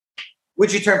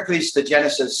Would you turn, please, to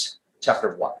Genesis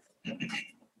chapter 1?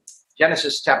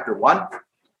 Genesis chapter 1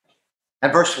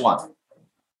 and verse 1.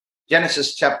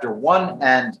 Genesis chapter 1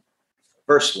 and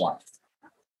verse 1.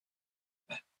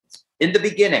 In the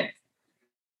beginning,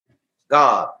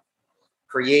 God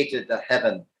created the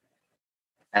heaven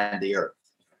and the earth.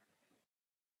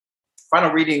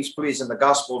 Final readings, please, in the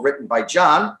gospel written by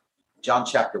John, John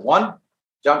chapter 1.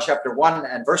 John chapter 1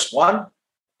 and verse 1.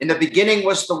 In the beginning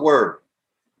was the Word,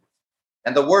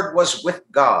 and the Word was with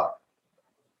God,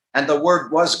 and the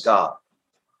Word was God.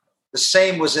 The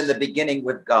same was in the beginning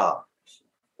with God.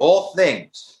 All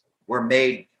things were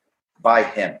made by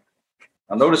him.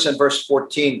 Now notice in verse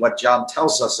 14 what John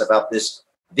tells us about this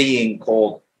being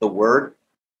called the Word.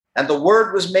 And the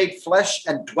Word was made flesh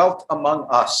and dwelt among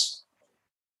us.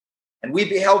 And we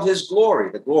beheld his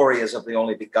glory. The glory is of the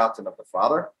only begotten of the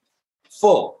Father,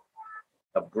 full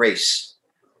of grace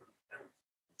and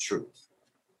truth.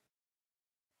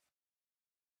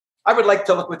 I would like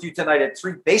to look with you tonight at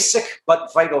three basic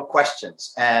but vital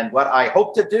questions. And what I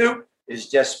hope to do is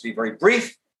just be very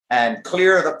brief and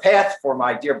clear the path for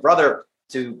my dear brother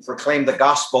to proclaim the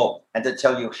gospel and to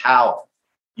tell you how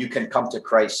you can come to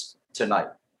Christ tonight.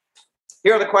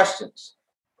 Here are the questions.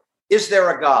 Is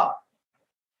there a God?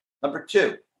 Number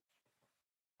two,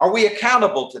 are we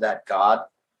accountable to that God?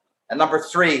 And number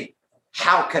three,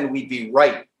 how can we be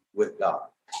right with God?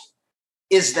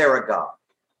 Is there a God?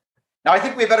 Now, I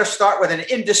think we better start with an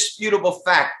indisputable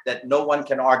fact that no one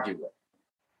can argue with.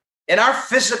 In our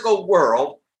physical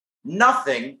world,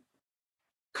 nothing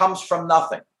comes from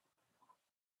nothing.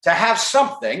 To have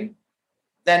something,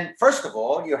 then first of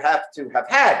all, you have to have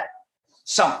had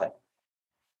something.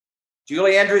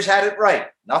 Julie Andrews had it right.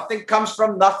 Nothing comes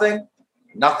from nothing.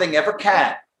 Nothing ever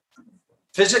can.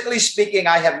 Physically speaking,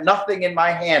 I have nothing in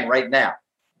my hand right now.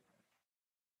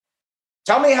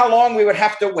 Tell me how long we would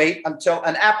have to wait until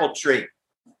an apple tree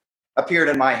appeared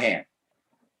in my hand.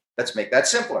 Let's make that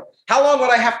simpler. How long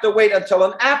would I have to wait until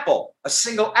an apple, a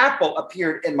single apple,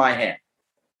 appeared in my hand?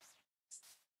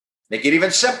 Make it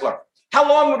even simpler. How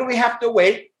long would we have to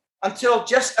wait until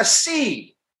just a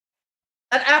seed,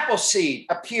 an apple seed,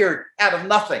 appeared out of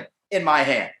nothing in my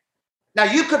hand? Now,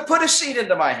 you could put a seed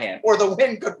into my hand, or the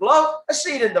wind could blow a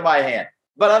seed into my hand.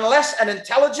 But unless an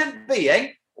intelligent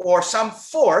being or some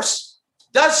force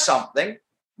does something,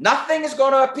 nothing is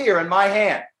going to appear in my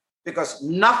hand, because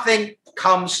nothing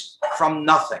comes from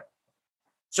nothing.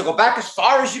 So go back as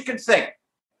far as you can think.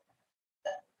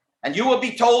 And you will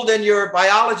be told in your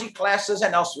biology classes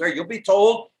and elsewhere, you'll be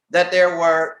told that there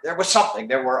was something.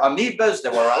 There were amoebas,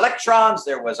 there were electrons,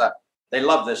 they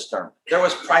love this term. There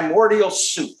was primordial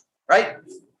soup, right?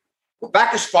 Go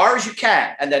back as far as you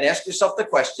can and then ask yourself the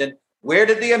question, where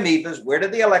did the amoebas, where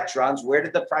did the electrons, where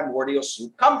did the primordial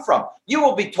soup come from? You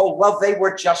will be told, well, they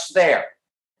were just there.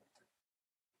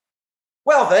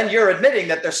 Well, then you're admitting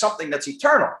that there's something that's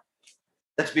eternal,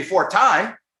 that's before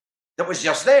time, that was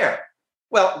just there.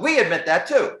 Well, we admit that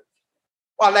too.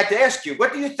 Well, I'd like to ask you,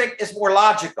 what do you think is more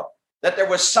logical? That there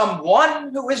was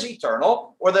someone who is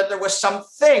eternal, or that there was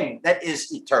something that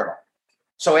is eternal?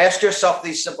 So ask yourself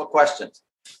these simple questions.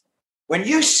 When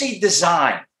you see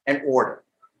design and order,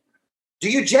 do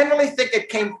you generally think it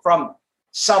came from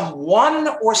someone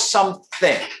or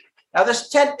something? Now, this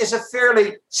tent is a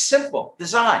fairly simple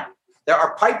design. There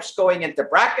are pipes going into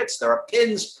brackets. There are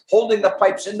pins holding the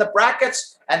pipes in the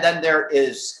brackets. And then there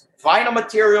is vinyl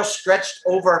material stretched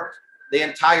over the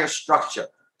entire structure.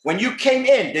 When you came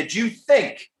in, did you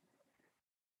think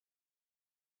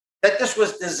that this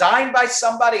was designed by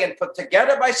somebody and put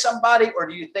together by somebody, or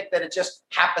do you think that it just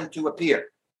happened to appear?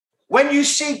 When you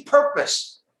see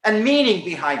purpose and meaning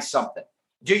behind something,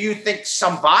 do you think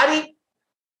somebody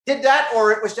did that,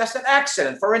 or it was just an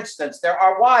accident? For instance, there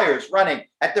are wires running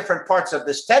at different parts of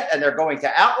this tent, and they're going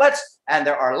to outlets, and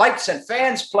there are lights and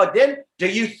fans plugged in. Do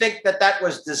you think that that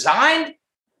was designed?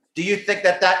 Do you think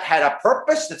that that had a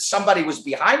purpose, that somebody was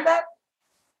behind that?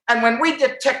 And when we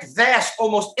detect vast,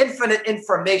 almost infinite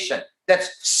information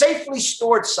that's safely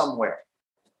stored somewhere,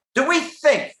 do we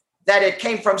think that it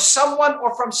came from someone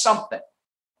or from something?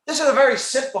 This is a very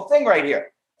simple thing right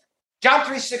here. John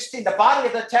 3:16, the body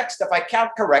of the text, if I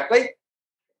count correctly,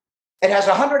 it has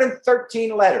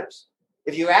 113 letters.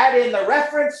 If you add in the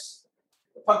reference,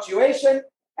 the punctuation,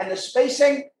 and the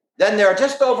spacing, then there are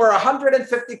just over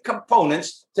 150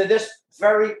 components to this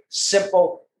very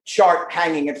simple chart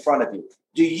hanging in front of you.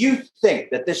 Do you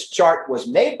think that this chart was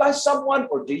made by someone,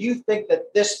 or do you think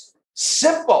that this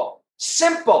simple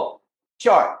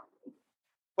chart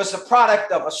was the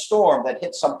product of a storm that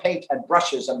hit some paint and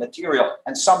brushes and material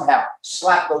and somehow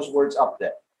slapped those words up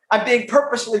there? I'm being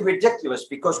purposely ridiculous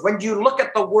because when you look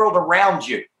at the world around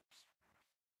you,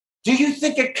 do you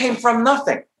think it came from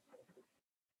nothing?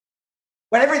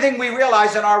 When everything we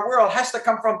realize in our world has to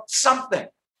come from something.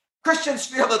 Christians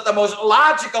feel that the most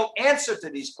logical answer to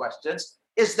these questions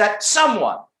is that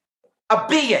someone, a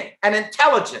being, an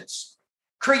intelligence,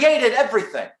 created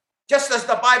everything. Just as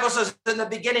the Bible says in the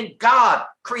beginning, God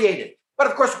created. But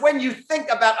of course, when you think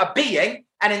about a being,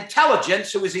 an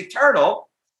intelligence who is eternal,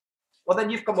 well, then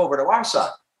you've come over to our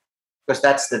side, because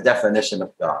that's the definition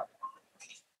of God.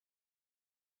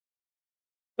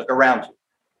 Look around you,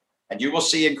 and you will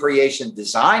see in creation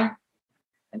design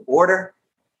and order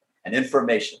and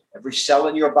information. Every cell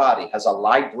in your body has a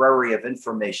library of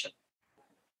information.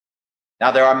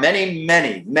 Now, there are many,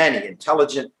 many, many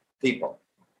intelligent people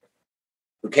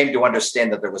who came to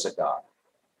understand that there was a God.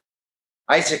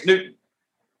 Isaac Newton,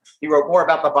 he wrote more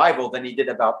about the Bible than he did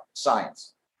about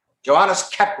science. Johannes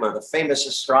Kepler, the famous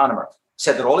astronomer,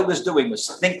 said that all he was doing was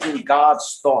thinking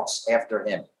God's thoughts after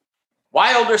him.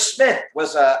 Wilder Smith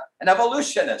was an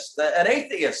evolutionist, an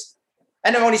atheist.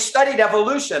 And then when he studied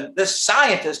evolution, this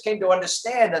scientist came to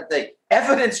understand that the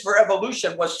evidence for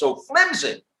evolution was so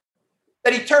flimsy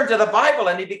that he turned to the Bible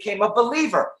and he became a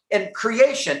believer in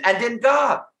creation and in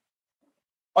God.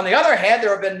 On the other hand,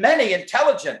 there have been many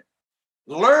intelligent,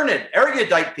 learned,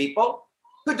 erudite people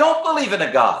who don't believe in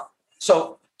a God.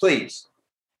 So please,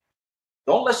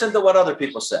 don't listen to what other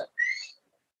people say.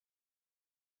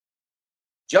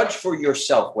 Judge for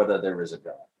yourself whether there is a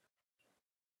God.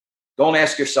 Don't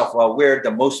ask yourself, well, where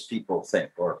do most people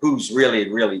think, or who's really,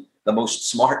 really the most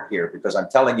smart here? Because I'm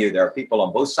telling you, there are people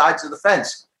on both sides of the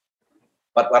fence.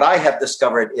 But what I have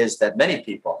discovered is that many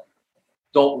people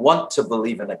don't want to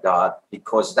believe in a God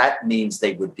because that means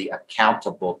they would be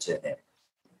accountable to him.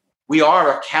 We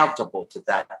are accountable to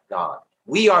that God.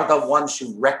 We are the ones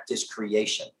who wrecked his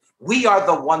creation. We are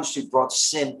the ones who brought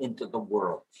sin into the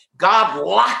world. God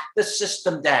locked the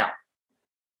system down.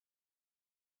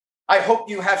 I hope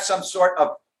you have some sort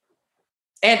of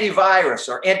antivirus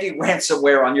or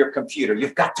anti-ransomware on your computer.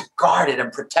 You've got to guard it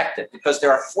and protect it because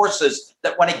there are forces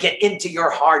that want to get into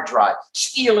your hard drive,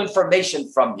 steal information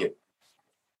from you.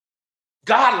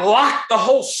 God locked the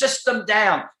whole system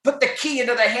down, put the key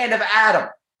into the hand of Adam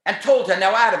and told him,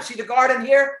 now, Adam, see the garden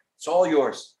here? It's all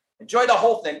yours. Enjoy the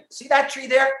whole thing. See that tree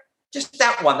there? Just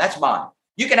that one. That's mine.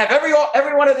 You can have every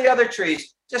one of the other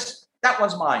trees. Just that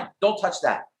one's mine. Don't touch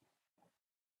that.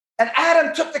 And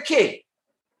Adam took the key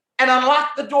and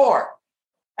unlocked the door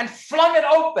and flung it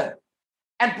open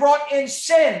and brought in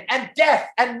sin and death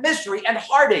and misery and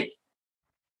heartache.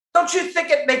 Don't you think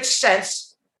it makes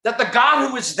sense that the God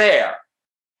who is there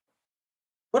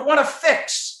would want to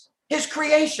fix his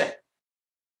creation?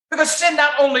 Because sin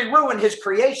not only ruined his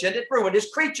creation, it ruined his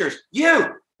creatures,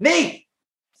 you, me.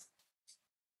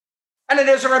 And it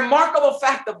is a remarkable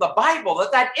fact of the Bible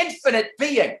that that infinite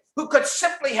being who could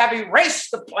simply have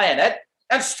erased the planet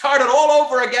and started all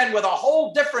over again with a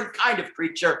whole different kind of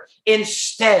creature,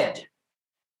 instead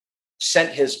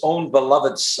sent his own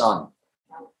beloved son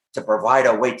to provide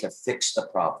a way to fix the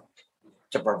problem,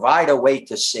 to provide a way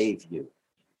to save you.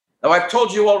 Now, I've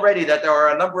told you already that there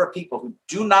are a number of people who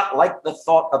do not like the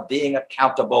thought of being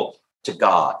accountable to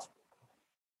God.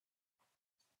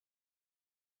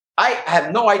 I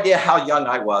have no idea how young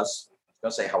I was. I was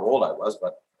going to say how old I was,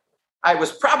 but I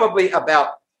was probably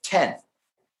about 10.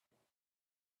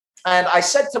 And I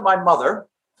said to my mother,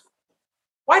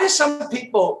 why do some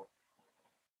people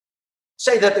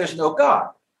say that there's no God?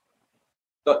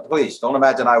 Please don't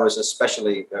imagine I was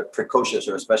especially precocious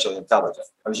or especially intelligent.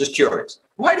 I was just curious.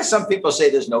 Why do some people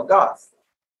say there's no God?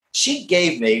 She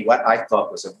gave me what I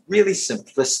thought was a really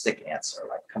simplistic answer.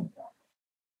 Like, come on.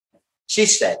 She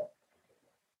said,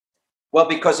 well,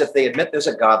 because if they admit there's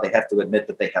a God, they have to admit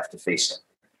that they have to face him.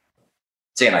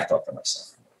 See, and I thought to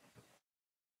myself,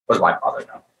 what does my mother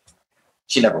know?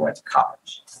 She never went to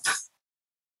college.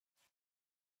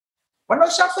 Want to know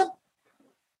something?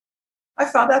 I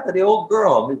found out that the old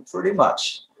girl knew pretty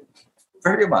much,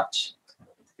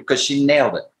 because she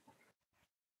nailed it.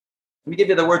 Let me give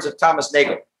you the words of Thomas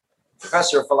Nagel,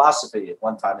 professor of philosophy at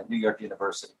one time at New York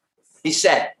University. He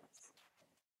said,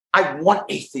 I want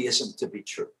atheism to be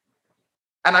true.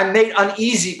 And I'm made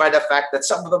uneasy by the fact that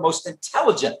some of the most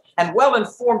intelligent and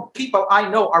well-informed people I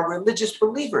know are religious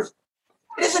believers.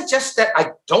 It isn't just that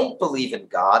I don't believe in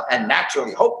God and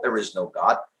naturally hope there is no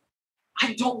God.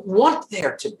 I don't want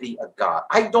there to be a God.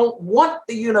 I don't want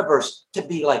the universe to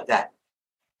be like that.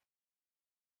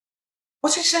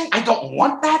 What's he saying? I don't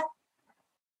want that?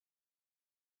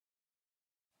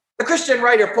 The Christian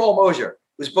writer Paul Mosier,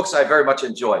 whose books I very much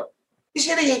enjoy, he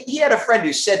said he had a friend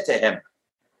who said to him,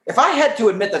 If I had to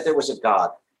admit that there was a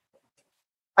God,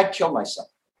 I'd kill myself.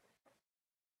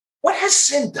 What has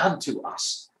sin done to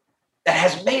us that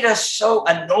has made us so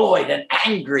annoyed and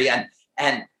angry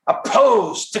and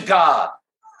opposed to God?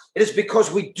 It is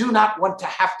because we do not want to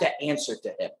have to answer to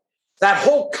him. That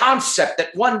whole concept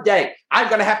that one day I'm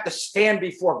going to have to stand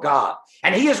before God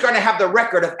and he is going to have the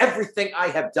record of everything I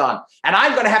have done. And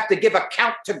I'm going to have to give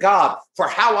account to God for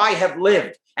how I have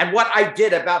lived and what I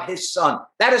did about his son.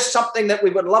 That is something that we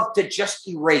would love to just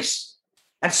erase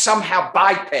and somehow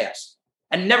bypass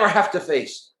and never have to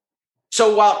face.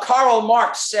 So while Karl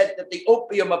Marx said that the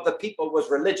opium of the people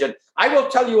was religion, I will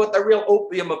tell you what the real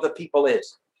opium of the people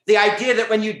is. The idea that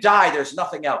when you die, there's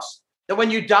nothing else. That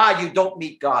when you die, you don't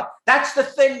meet God. That's the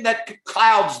thing that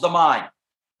clouds the mind.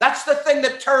 That's the thing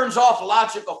that turns off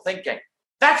logical thinking.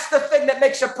 That's the thing that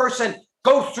makes a person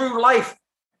go through life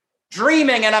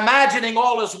dreaming and imagining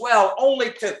all is well,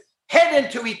 only to head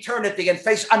into eternity and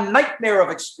face a nightmare of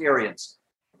experience.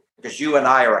 Because you and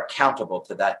I are accountable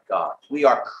to that God. We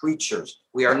are creatures.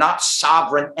 We are not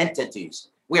sovereign entities.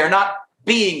 We are not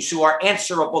beings who are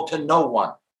answerable to no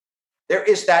one. There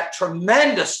is that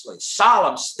tremendously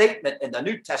solemn statement in the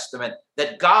New Testament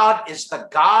that God is the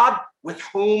God with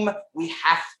whom we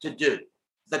have to do.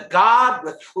 The God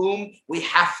with whom we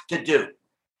have to do.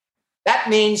 That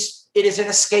means it is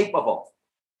inescapable.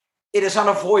 It is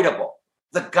unavoidable.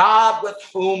 The God with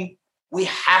whom we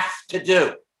have to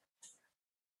do.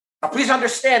 Now, please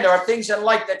understand there are things in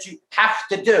life that you have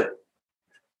to do,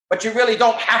 but you really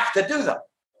don't have to do them.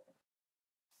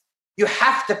 You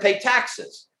have to pay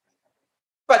taxes.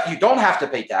 But you don't have to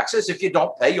pay taxes. If you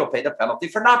don't pay, you'll pay the penalty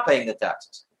for not paying the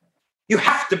taxes. You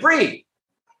have to breathe.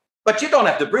 But you don't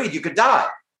have to breathe. You could die.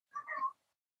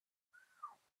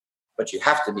 But you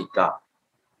have to meet God.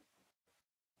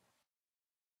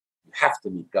 You have to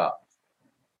meet God.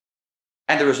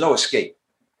 And there is no escape.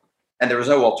 And there is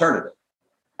no alternative.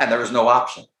 And there is no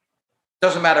option.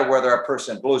 Doesn't matter whether a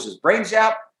person blows his brains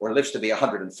out or lives to be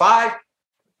 105.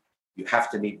 You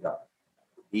have to meet God.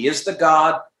 He is the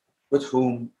God with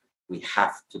whom we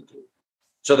have to do.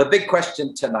 So the big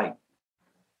question tonight,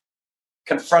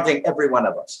 confronting every one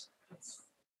of us,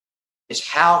 is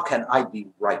how can I be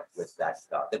right with that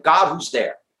God? The God who's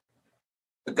there.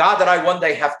 The God that I one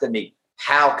day have to meet.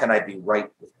 How can I be right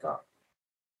with God?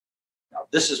 Now,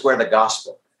 this is where the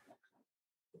gospel,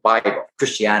 the Bible,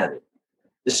 Christianity,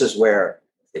 this is where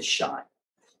it shines.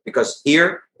 Because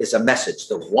here is a message,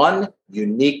 the one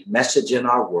unique message in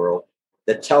our world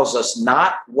that tells us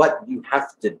not what you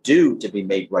have to do to be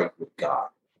made right with God,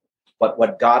 but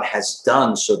what God has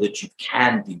done so that you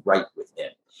can be right with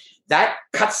him. That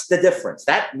cuts the difference.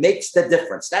 That makes the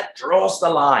difference. That draws the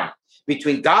line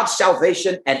between God's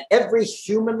salvation and every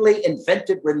humanly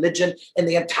invented religion in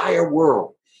the entire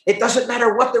world. It doesn't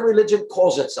matter what the religion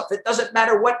calls itself. It doesn't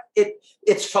matter what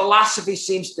its philosophy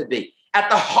seems to be. At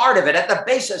the heart of it, at the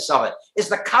basis of it, is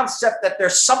the concept that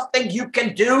there's something you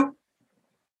can do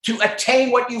to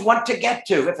attain what you want to get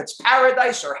to. If it's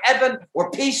paradise or heaven or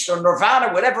peace or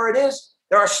nirvana, whatever it is,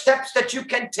 there are steps that you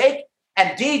can take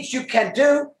and deeds you can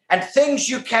do and things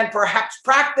you can perhaps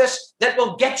practice that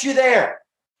will get you there.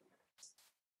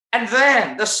 And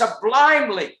then the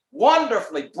sublimely,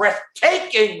 wonderfully,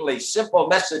 breathtakingly simple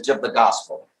message of the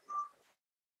gospel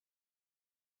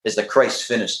is that Christ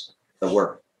finished the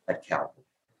work at Calvary.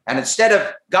 And instead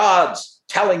of God's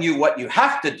telling you what you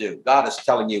have to do, God is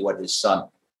telling you what his son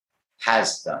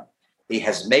has done. He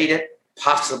has made it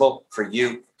possible for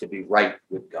you to be right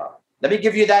with God. Let me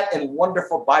give you that in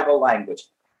wonderful Bible language.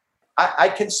 I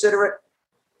consider it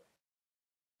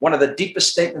one of the deepest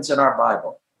statements in our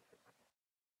Bible.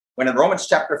 When in Romans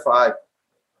chapter 5,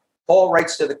 Paul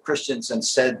writes to the Christians and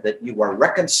said that you are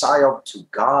reconciled to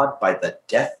God by the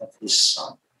death of his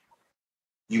son.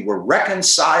 You were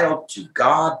reconciled to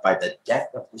God by the death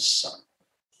of his son.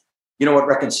 You know what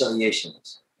reconciliation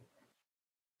is?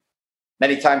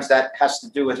 Many times that has to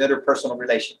do with interpersonal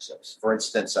relationships. For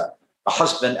instance, a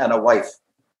husband and a wife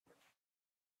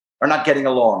are not getting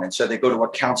along, and so they go to a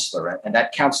counselor, and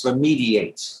that counselor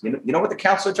mediates. You know what the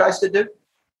counselor tries to do?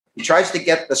 He tries to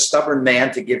get the stubborn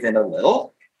man to give in a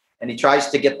little, and he tries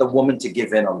to get the woman to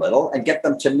give in a little and get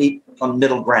them to meet on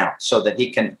middle ground so that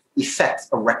he can effect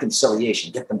a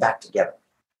reconciliation, get them back together.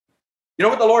 You know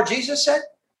what the Lord Jesus said?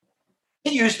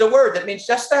 He used a word that means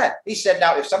just that. He said,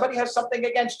 now, if somebody has something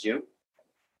against you,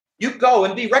 you go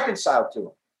and be reconciled to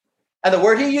him. And the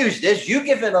word he used is, you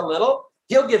give in a little,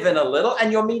 he'll give in a little,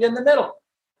 and you'll meet in the middle.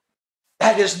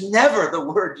 That is never the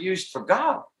word used for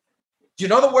God. Do you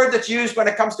know the word that's used when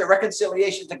it comes to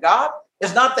reconciliation to God?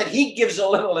 It's not that he gives a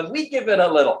little and we give in a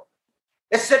little.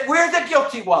 It's that we're the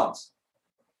guilty ones.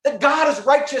 that God is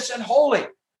righteous and holy,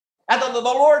 and that the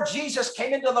Lord Jesus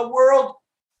came into the world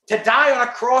to die on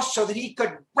a cross so that he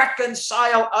could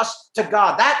reconcile us to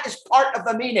God. That is part of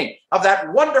the meaning of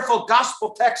that wonderful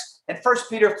gospel text in 1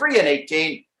 Peter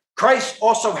 3:18. Christ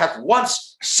also hath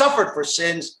once suffered for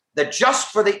sins, the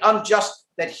just for the unjust,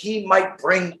 that he might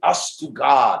bring us to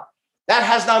God. That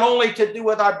has not only to do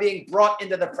with our being brought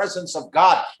into the presence of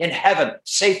God in heaven,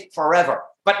 safe forever,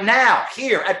 but now,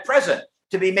 here, at present,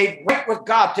 to be made right with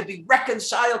God, to be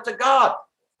reconciled to God,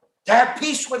 to have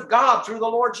peace with God through the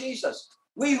Lord Jesus.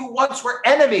 We who once were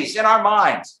enemies in our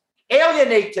minds,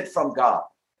 alienated from God,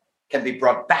 can be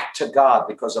brought back to God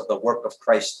because of the work of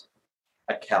Christ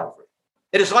at Calvary.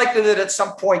 It is likely that at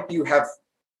some point you have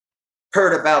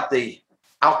heard about the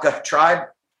Auca tribe.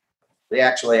 They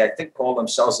actually, I think, call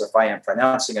themselves, if I am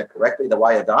pronouncing it correctly, the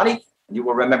Wayadani. And you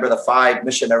will remember the 5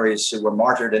 missionaries who were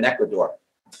martyred in Ecuador.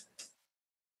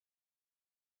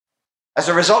 As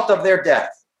a result of their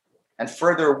death and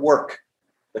further work,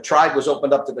 the tribe was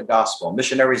opened up to the gospel.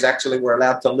 Missionaries actually were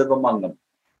allowed to live among them.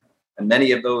 And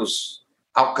many of those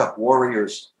Auca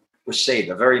warriors were saved.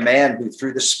 The very man who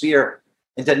threw the spear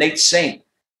into Nate Saint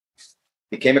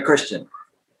became a Christian.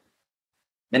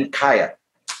 Minkaya,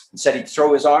 and said he'd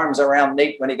throw his arms around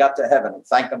Nate when he got to heaven and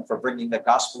thank him for bringing the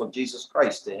gospel of Jesus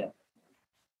Christ to him.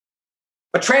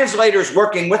 But translators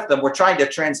working with them were trying to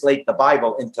translate the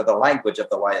Bible into the language of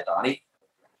the Wayadani.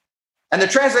 And the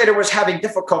translator was having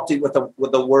difficulty with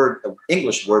the word, the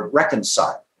English word,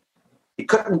 reconcile. He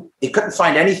couldn't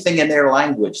find anything in their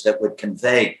language that would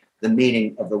convey the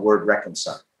meaning of the word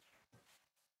reconcile.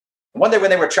 And one day when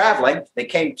they were traveling, they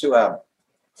came to a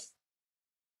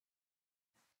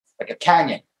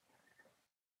canyon.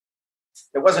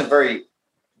 It wasn't very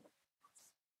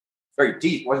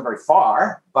deep, wasn't very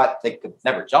far, but they could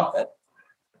never jump it.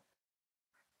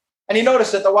 And he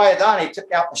noticed that the Wayadani took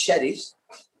out machetes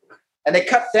and they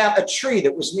cut down a tree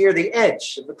that was near the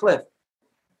edge of the cliff.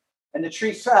 And the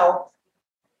tree fell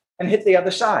and hit the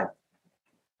other side.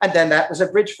 And then that was a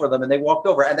bridge for them, and they walked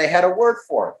over, and they had a word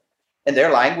for it. In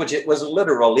their language, it was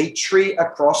literally tree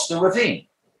across the ravine.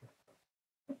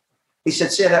 He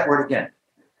said, say that word again.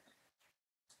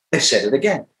 They said it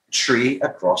again, tree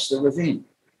across the ravine.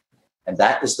 And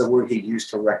that is the word he used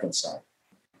to reconcile.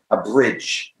 A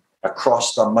bridge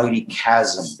across the mighty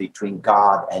chasm between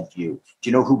God and you. Do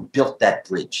you know who built that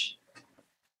bridge?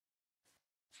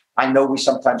 I know we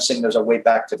sometimes sing there's a way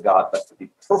back to God, but to be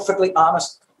perfectly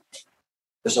honest,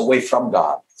 there's a way from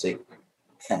God, see,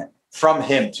 from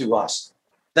him to us,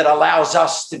 that allows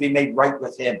us to be made right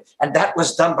with him. And that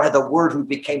was done by the word who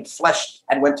became flesh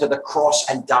and went to the cross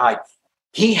and died.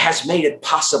 He has made it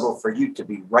possible for you to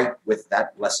be right with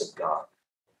that blessed God.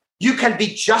 You can be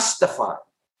justified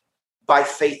by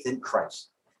faith in Christ.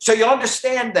 So you'll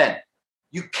understand then,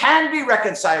 you can be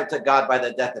reconciled to God by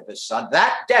the death of his son.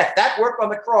 That death, that work on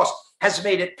the cross has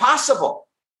made it possible.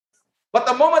 But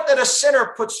the moment that a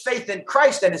sinner puts faith in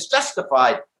Christ and is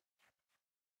justified,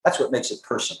 that's what makes it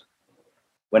personal.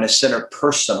 When a sinner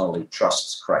personally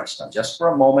trusts Christ. Now, just for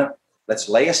a moment, let's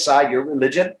lay aside your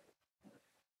religion.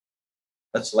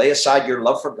 Let's lay aside your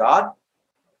love for God.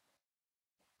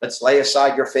 Let's lay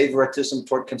aside your favoritism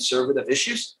toward conservative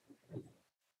issues.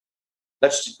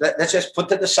 Let's just put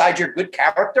to the side your good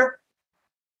character.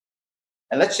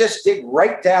 And let's just dig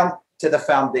right down to the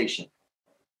foundation.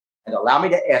 And allow me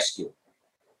to ask you,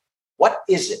 what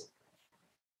is it?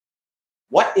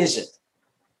 What is it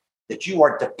that you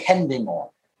are depending on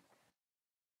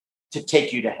to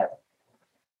take you to heaven?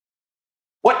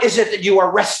 What is it that you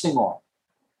are resting on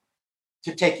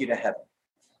to take you to heaven?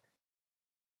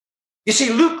 You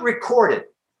see, Luke recorded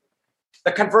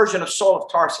the conversion of Saul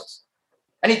of Tarsus.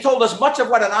 And he told us much of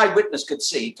what an eyewitness could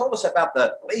see. He told us about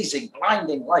the blazing,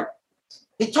 blinding light.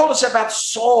 He told us about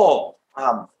Saul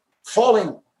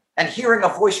falling and hearing a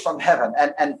voice from heaven,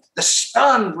 and the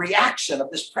stunned reaction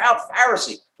of this proud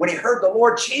Pharisee when he heard the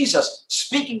Lord Jesus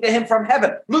speaking to him from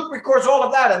heaven. Luke records all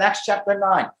of that in Acts chapter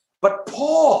 9. But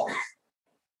Paul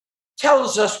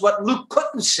tells us what Luke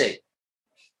couldn't see.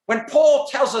 When Paul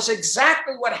tells us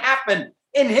exactly what happened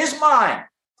in his mind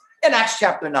in Acts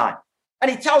chapter 9. And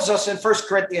he tells us in 1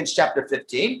 Corinthians chapter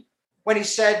 15, when he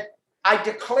said, I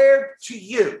declared to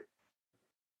you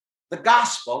the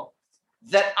gospel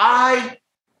that I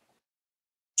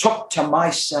took to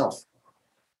myself.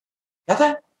 Got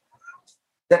that?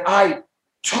 That I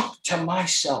took to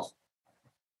myself.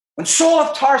 When Saul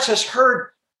of Tarsus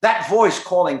heard that voice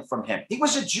calling from him, he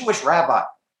was a Jewish rabbi.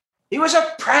 He was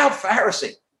a proud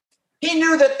Pharisee. He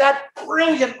knew that that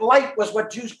brilliant light was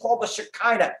what Jews called the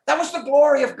Shekinah. That was the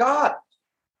glory of God.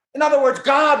 In other words,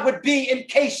 God would be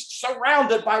encased,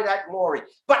 surrounded by that glory.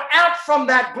 But out from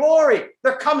that glory,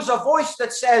 there comes a voice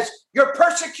that says, you're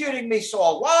persecuting me,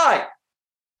 Saul. Why?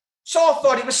 Saul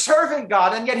thought he was serving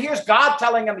God, and yet here's God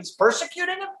telling him he's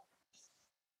persecuting him.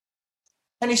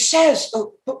 And he says,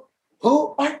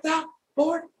 who art thou,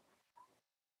 Lord?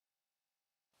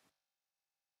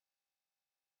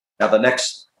 Now, the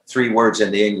next three words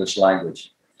in the English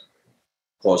language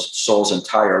caused Saul's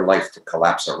entire life to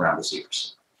collapse around his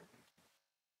ears.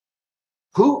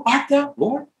 Who art thou,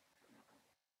 Lord?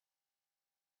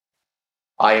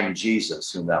 I am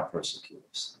Jesus, whom thou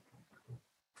persecutest.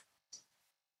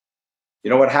 You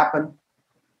know what happened?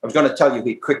 I was going to tell you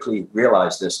he quickly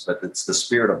realized this, but it's the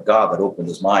Spirit of God that opened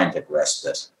his mind to grasp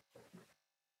this.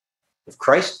 If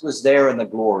Christ was there in the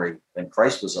glory, then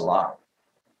Christ was alive.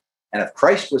 And if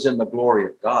Christ was in the glory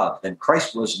of God, then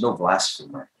Christ was no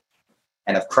blasphemer.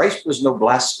 And if Christ was no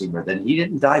blasphemer, then he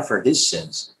didn't die for his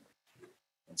sins.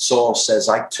 And Saul says,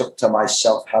 I took to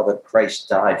myself how that Christ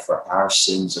died for our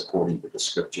sins according to the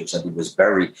scriptures, and he was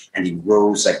buried, and he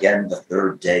rose again the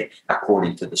third day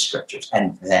according to the scriptures.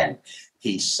 And then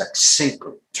he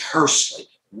succinctly, tersely,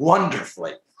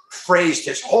 wonderfully phrased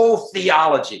his whole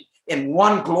theology in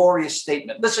one glorious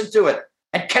statement. Listen to it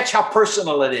and catch how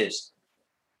personal it is.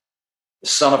 The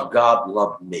Son of God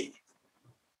loved me,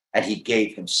 and he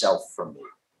gave himself for me.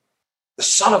 The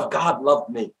Son of God loved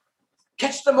me.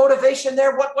 Catch the motivation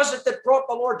there. What was it that brought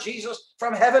the Lord Jesus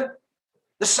from heaven?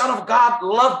 The Son of God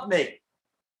loved me.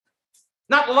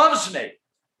 Not loves me.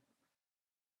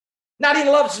 Not he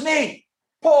loves me.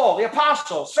 Paul, the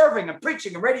apostle, serving and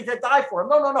preaching and ready to die for him.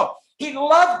 No. He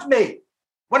loved me.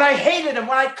 When I hated him,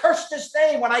 when I cursed his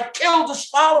name, when I killed his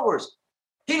followers,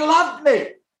 he loved me.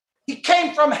 He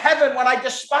came from heaven when I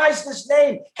despised his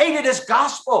name, hated his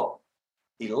gospel.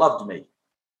 He loved me.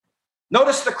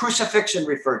 Notice the crucifixion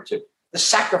referred to, the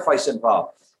sacrifice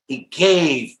involved. He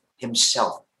gave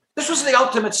himself. This was the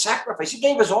ultimate sacrifice. He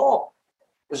gave his all.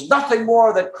 There's nothing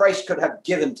more that Christ could have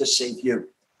given to save you.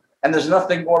 And there's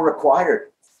nothing more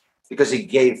required because he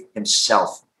gave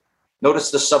himself.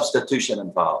 Notice the substitution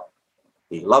involved.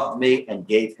 He loved me and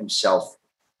gave himself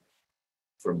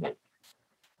for me.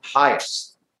 Highest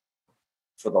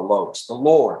for the lowest, the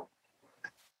Lord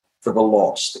for the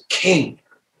lost, the King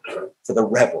for the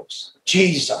rebels,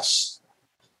 Jesus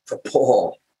for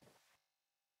Paul,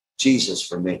 Jesus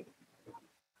for me,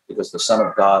 because the Son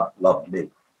of God loved me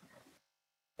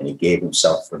and he gave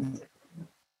himself for me.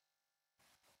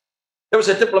 There was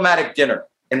a diplomatic dinner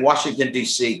in Washington,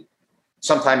 D.C.,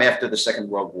 sometime after the Second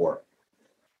World War.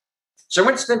 Sir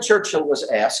Winston Churchill was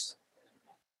asked,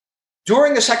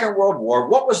 during the Second World War,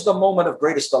 what was the moment of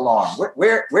greatest alarm?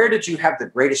 Where did you have the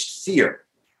greatest fear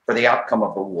for the outcome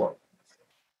of the war?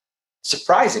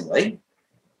 Surprisingly,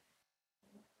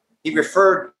 he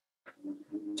referred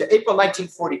to April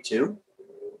 1942,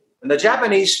 when the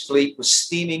Japanese fleet was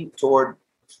steaming toward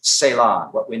Ceylon,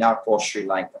 what we now call Sri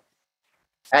Lanka.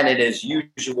 And in his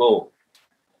usual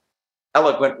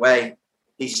eloquent way,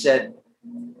 he said,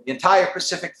 the entire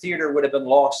Pacific theater would have been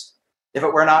lost if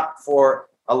it were not for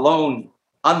a lone,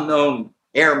 unknown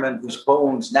airman whose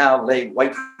bones now lay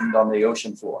whitened on the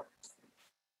ocean floor.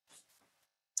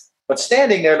 But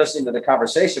standing there listening to the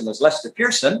conversation was Lester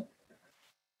Pearson,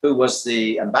 who was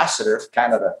the ambassador of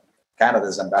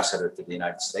Canada's ambassador to the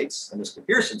United States. And Mr.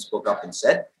 Pearson spoke up and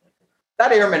said,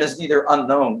 that airman is neither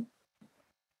unknown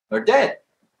nor dead.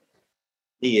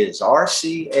 He is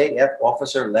RCAF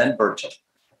officer Len Burchell.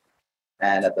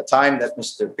 And at the time that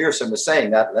Mr. Pearson was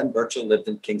saying that, Len Burchell lived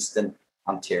in Kingston,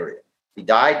 Ontario. He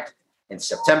died in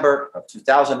September of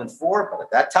 2004, but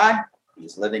at that time, he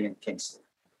was living in Kingston.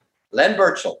 Len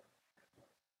Burchell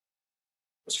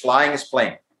was flying his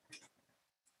plane,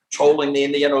 trolling the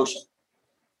Indian Ocean.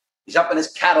 He's up in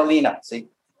his Catalina, see?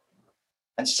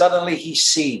 And suddenly he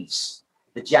sees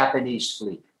the Japanese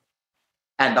fleet.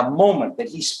 And the moment that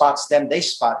he spots them, they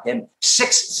spot him.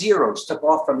 6 Zeros took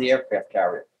off from the aircraft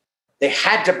carrier. They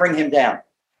had to bring him down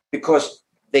because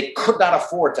they could not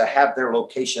afford to have their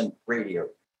location radioed.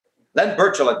 Len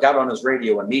Burchell had got on his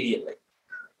radio immediately,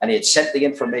 and he had sent the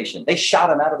information. They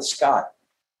shot him out of the sky,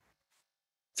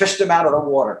 fished him out of the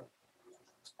water,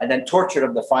 and then tortured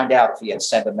him to find out if he had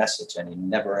sent a message, and he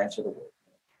never answered a word.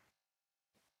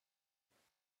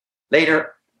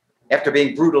 Later, after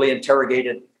being brutally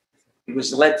interrogated, he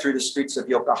was led through the streets of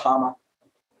Yokohama.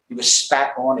 He was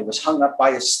spat on. He was hung up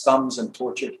by his thumbs and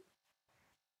tortured.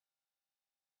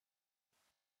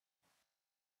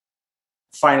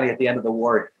 Finally, at the end of the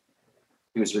war,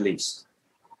 he was released.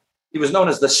 He was known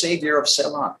as the savior of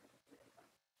Ceylon.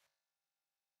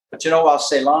 But you know, while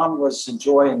Ceylon was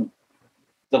enjoying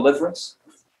deliverance,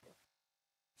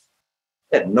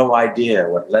 I had no idea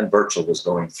what Len Burchell was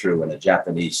going through in a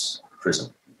Japanese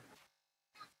prison.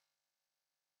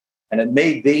 And it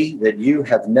may be that you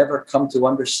have never come to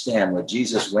understand what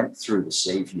Jesus went through to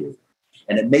save you.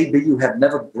 And it may be you have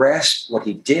never grasped what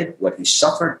he did, what he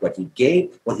suffered, what he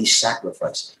gave, what he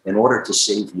sacrificed in order to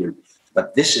save you.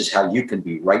 But this is how you can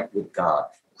be right with God.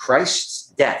 Christ's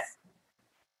death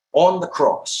on the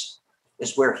cross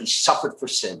is where he suffered for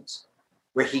sins,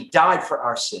 where he died for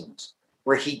our sins,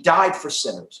 where he died for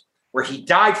sinners, where he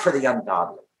died for the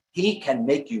ungodly. He can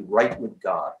make you right with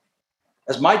God.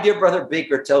 As my dear brother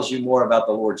Baker tells you more about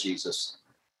the Lord Jesus,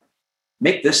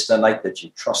 make this the night that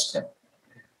you trust him,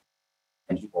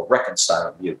 and he will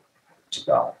reconcile you to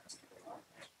God.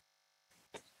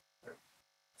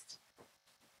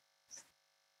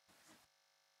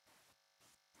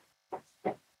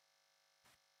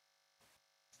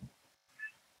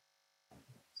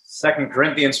 Second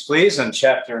Corinthians, please, and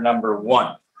chapter number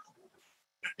 1.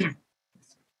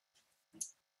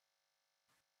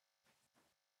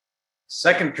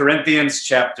 Second Corinthians,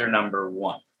 chapter number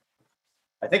 1.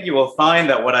 I think you will find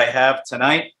that what I have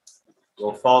tonight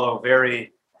will follow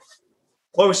very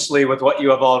closely with what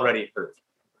you have already heard.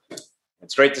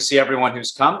 It's great to see everyone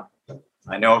who's come.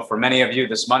 I know for many of you,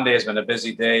 this Monday has been a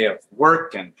busy day of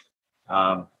work, and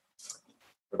for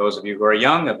those of you who are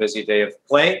young, a busy day of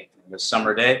play this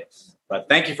summer day. But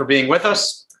thank you for being with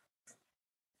us.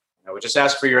 I would just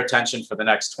ask for your attention for the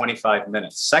next 25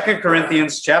 minutes. Second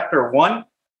Corinthians chapter 1,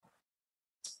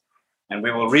 and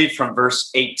we will read from verse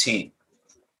 18.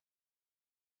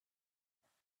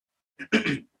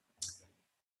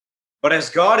 But as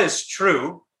God is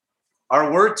true,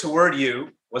 our word toward you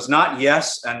was not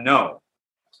yes and no.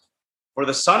 For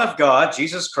the Son of God,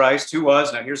 Jesus Christ, who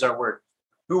was, now here's our word,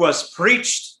 who was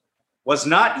preached, was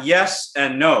not yes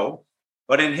and no,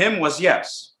 but in him was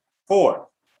yes. For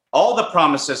all the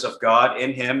promises of God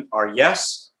in him are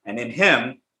yes, and in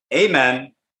him,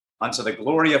 amen, unto the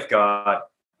glory of God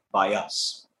by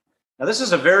us. Now, this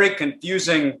is a very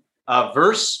confusing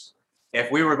verse. If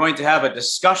we were going to have a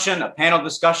discussion, a panel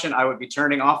discussion, I would be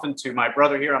turning often to my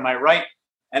brother here on my right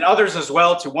and others as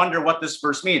well to wonder what this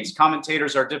verse means.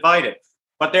 Commentators are divided,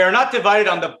 but they are not divided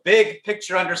on the big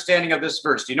picture understanding of this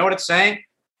verse. Do you know what it's saying?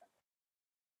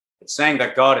 It's saying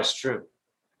that God is true.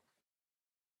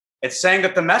 It's saying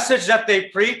that the message that they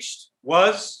preached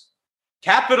was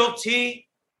capital T,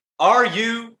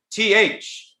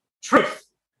 R-U-T-H, truth,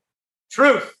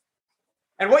 truth.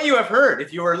 And what you have heard,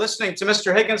 if you were listening to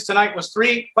Mr. Higgins tonight, was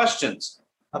 3 questions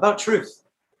about truth,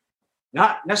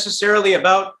 not necessarily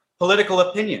about political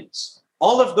opinions.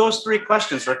 All of those 3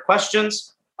 questions are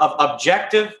questions of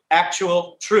objective,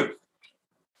 actual truth.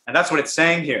 And that's what it's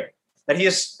saying here. That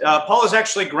Paul is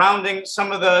actually grounding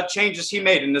some of the changes he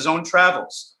made in his own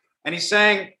travels. And he's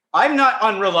saying, I'm not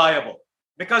unreliable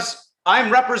because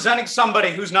I'm representing somebody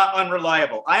who's not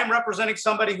unreliable. I am representing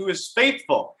somebody who is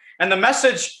faithful. And the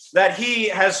message that he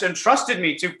has entrusted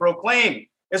me to proclaim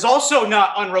is also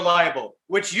not unreliable,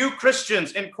 which you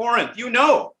Christians in Corinth, you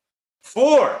know.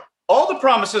 For all the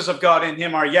promises of God in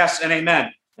him are yes and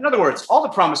amen. In other words, all the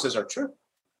promises are true.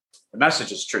 The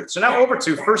message is truth. So now over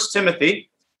to 1 Timothy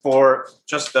for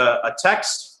just a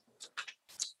text.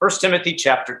 1 Timothy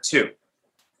chapter 2.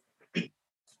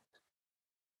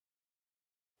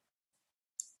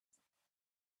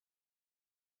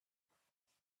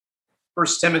 1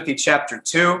 Timothy chapter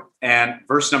 2 and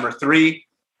verse number 3.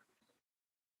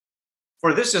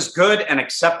 For this is good and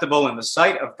acceptable in the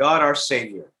sight of God our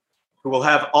Savior, who will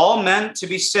have all men to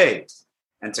be saved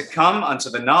and to come unto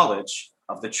the knowledge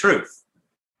of the truth.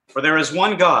 For there is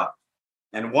one God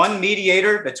and one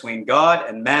mediator between God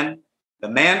and men, the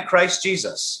man Christ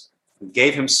Jesus, who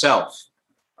gave himself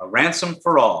a ransom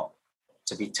for all,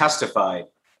 to be testified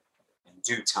in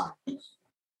due time.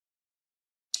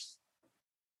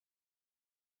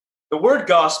 The word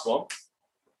gospel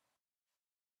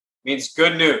means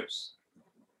good news.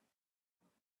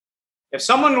 If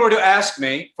someone were to ask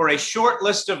me for a short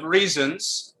list of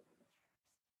reasons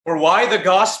for why the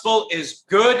gospel is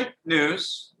good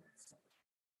news,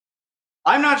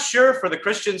 I'm not sure for the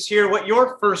Christians here what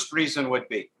your first reason would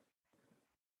be.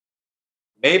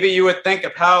 Maybe you would think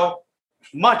of how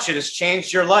much it has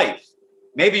changed your life.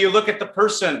 Maybe you look at the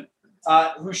person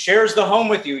who shares the home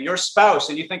with you, your spouse,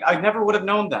 and you think, I never would have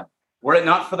known them were it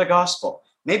not for the gospel.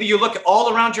 Maybe you look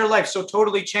all around your life so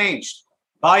totally changed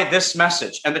by this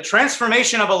message. And the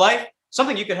transformation of a life,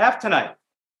 something you could have tonight.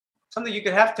 Something you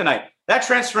could have tonight. That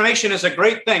transformation is a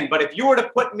great thing. But if you were to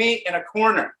put me in a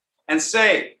corner and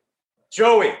say,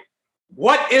 Joey,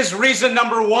 what is reason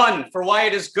number 1 for why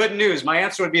it is good news? My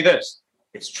answer would be this.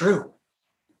 It's true.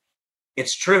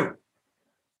 It's true.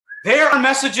 There are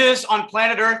messages on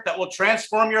planet Earth that will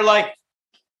transform your life.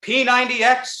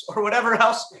 P90X or whatever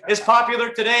else is popular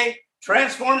today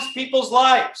transforms people's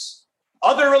lives.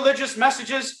 Other religious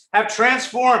messages have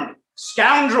transformed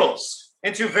scoundrels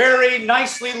into very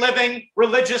nicely living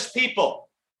religious people.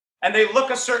 And they look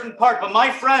a certain part. But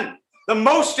my friend, the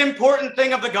most important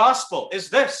thing of the gospel is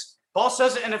this. Paul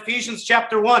says it in Ephesians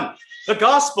chapter 1. The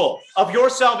gospel of your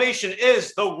salvation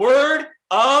is the word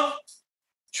of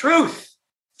truth.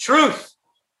 Truth.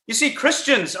 You see,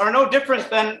 Christians are no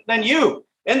different than you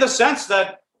in the sense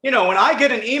that, when I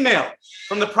get an email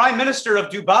from the Prime Minister of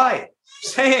Dubai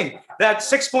saying that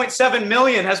 6.7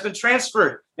 million has been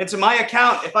transferred into my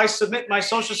account if I submit my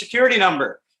social security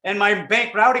number and my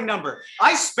bank routing number,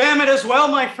 I spam it as well,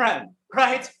 my friend,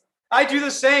 right? I do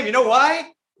the same. You know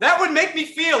why? That would make me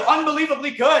feel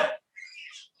unbelievably good.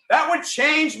 That would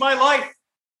change my life.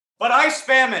 But I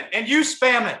spam it and you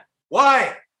spam it.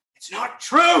 Why? It's not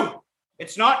true.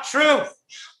 It's not true.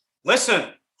 Listen,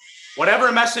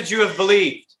 whatever message you have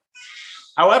believed,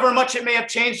 however much it may have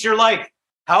changed your life,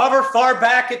 however far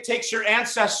back it takes your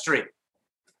ancestry,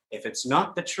 if it's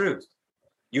not the truth,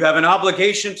 you have an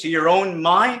obligation to your own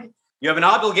mind. You have an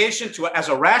obligation to, as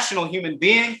a rational human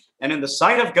being, and in the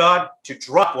sight of God, to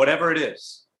drop whatever it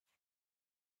is.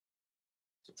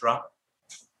 To drop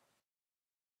it.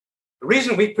 The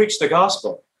reason we preach the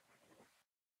gospel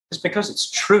is because it's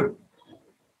true.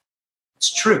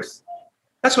 It's truth.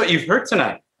 That's what you've heard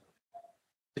tonight.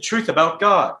 The truth about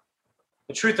God,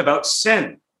 the truth about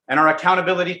sin and our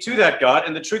accountability to that God,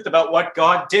 and the truth about what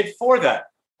God did for that.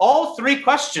 All three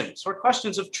questions were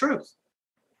questions of truth.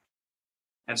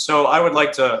 And so I would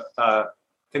like to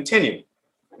continue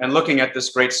and looking at this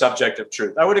great subject of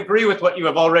truth. I would agree with what you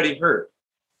have already heard.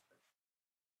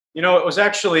 It's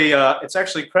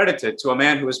actually credited to a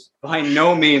man who is by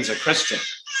no means a Christian.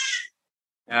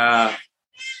 I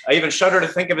even shudder to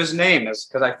think of his name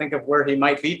because I think of where he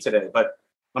might be today. But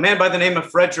a man by the name of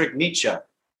Friedrich Nietzsche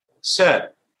said,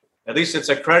 at least it's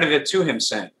accredited to him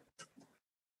saying,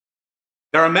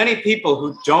 there are many people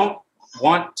who don't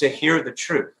want to hear the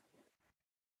truth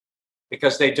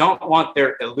because they don't want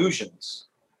their illusions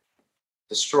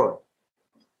destroyed.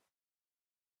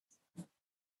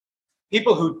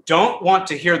 People who don't want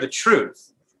to hear the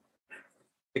truth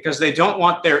because they don't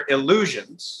want their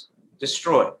illusions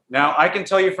destroyed. Now, I can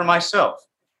tell you for myself,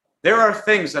 there are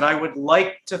things that I would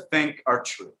like to think are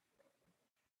true.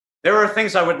 There are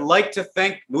things I would like to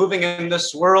think moving in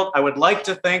this world. I would like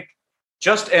to think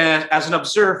just as an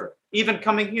observer, even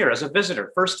coming here as a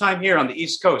visitor, first time here on the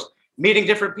East Coast, meeting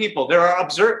different people. There are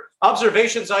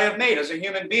observations I have made as a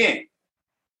human being.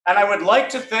 And I would like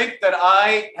to think that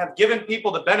I have given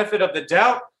people the benefit of the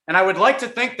doubt. And I would like to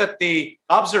think that the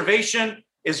observation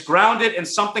is grounded in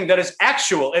something that is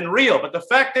actual and real. But the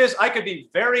fact is, I could be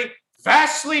very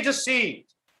vastly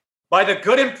deceived by the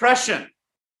good impression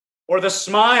or the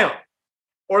smile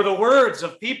or the words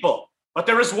of people. But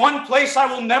there is one place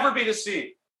I will never be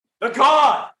deceived. The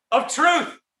God of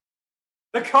truth.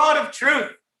 The God of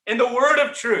truth in the word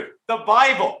of truth, the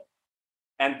Bible.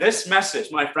 And this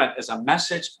message, my friend, is a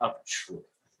message of truth.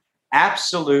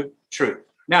 Absolute truth.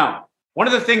 Now, one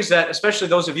of the things that, especially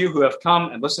those of you who have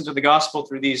come and listened to the gospel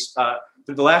through the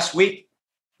last week,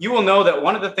 you will know that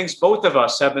one of the things both of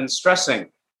us have been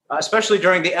stressing, especially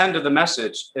during the end of the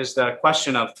message, is the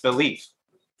question of belief.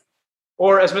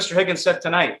 Or as Mr. Higgins said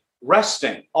tonight,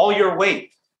 resting all your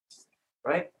weight,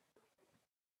 right?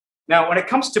 Now, when it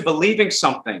comes to believing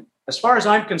something, as far as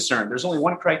I'm concerned, there's only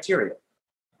one criteria.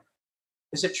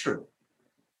 Is it true?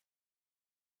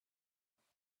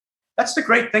 That's the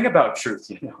great thing about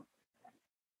truth,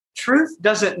 Truth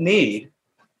doesn't need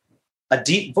a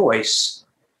deep voice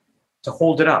to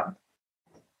hold it up.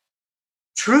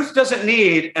 Truth doesn't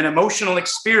need an emotional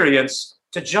experience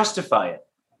to justify it.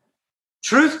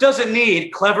 Truth doesn't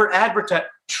need clever advertising.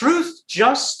 Truth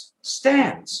just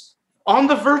stands on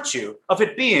the virtue of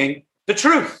it being the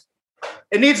truth.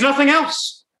 It needs nothing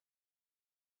else.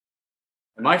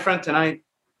 And my friend, tonight,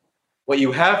 what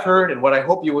you have heard and what I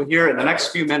hope you will hear in the next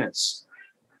few minutes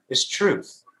is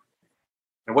truth.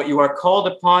 And what you are called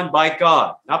upon by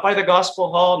God, not by the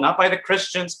gospel hall, not by the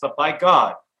Christians, but by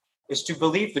God, is to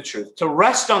believe the truth, to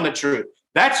rest on the truth.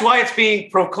 That's why it's being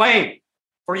proclaimed,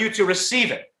 for you to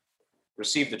receive it.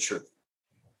 Receive the truth.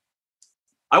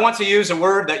 I want to use a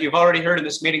word that you've already heard in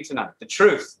this meeting tonight, the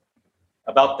truth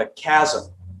about the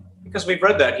chasm, because we've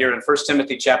read that here in 1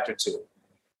 Timothy chapter 2.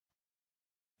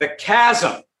 The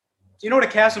chasm. Do you know what a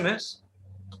chasm is?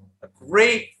 A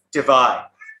great divide.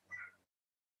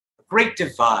 A great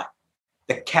divide.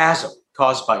 The chasm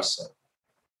caused by sin.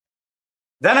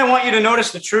 Then I want you to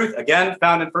notice the truth, again,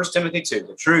 found in 1 Timothy 2,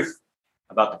 the truth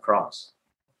about the cross.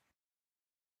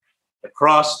 The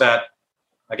cross that,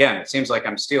 again, it seems like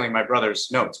I'm stealing my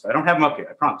brother's notes, but I don't have them up here,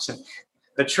 I promise.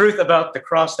 The truth about the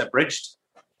cross that bridged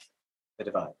the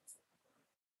divide.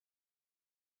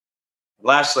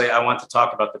 Lastly, I want to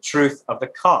talk about the truth of the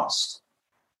cost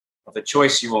of the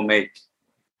choice you will make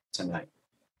tonight.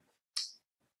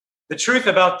 The truth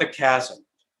about the chasm.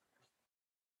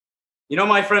 You know,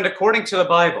 my friend, according to the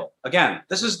Bible, again,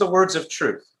 this is the words of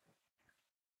truth.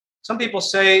 Some people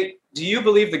say, do you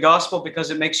believe the gospel because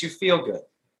it makes you feel good?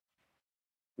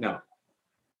 No.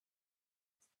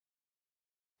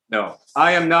 No,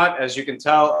 I am not, as you can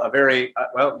tell, a very,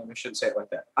 well, I shouldn't say it like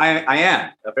that. I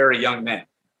am a very young man.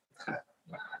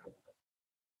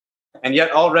 And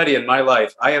yet already in my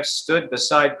life, I have stood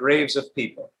beside graves of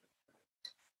people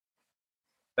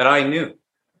that I knew.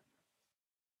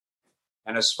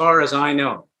 And as far as I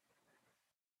know,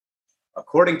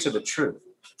 according to the truth,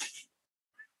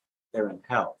 they're in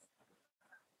hell.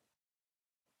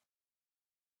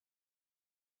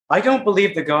 I don't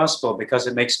believe the gospel because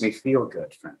it makes me feel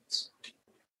good, friends.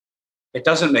 It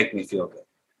doesn't make me feel good.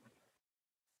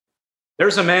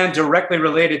 There's a man directly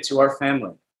related to our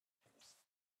family.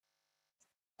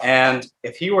 And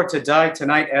if he were to die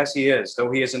tonight as he is,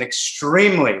 though he is an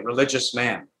extremely religious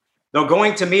man, though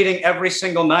going to meeting every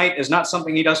single night is not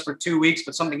something he does for 2 weeks,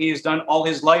 but something he has done all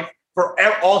his life,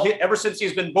 ever since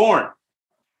he's been born.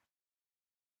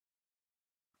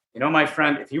 You know, my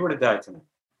friend, if you were to die tonight,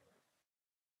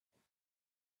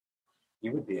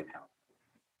 you would be in hell.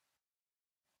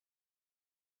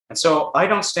 And so I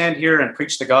don't stand here and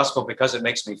preach the gospel because it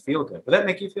makes me feel good. Would that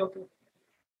make you feel good?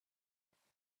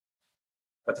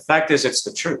 But the fact is, it's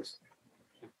the truth.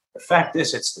 The fact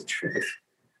is, it's the truth.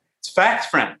 It's fact,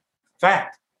 friend.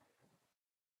 Fact.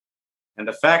 And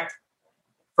the fact,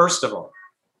 first of all,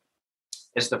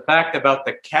 is the fact about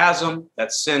the chasm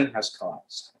that sin has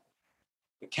caused.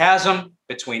 The chasm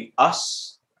between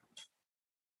us and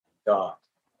God.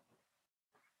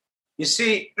 You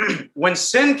see, when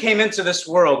sin came into this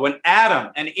world, when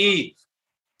Adam and Eve,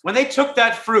 when they took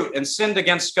that fruit and sinned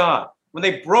against God, when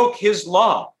they broke his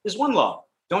law, his one law,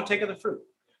 don't take of the fruit.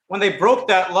 When they broke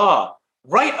that law,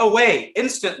 right away,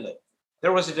 instantly,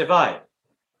 there was a divide.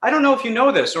 I don't know if you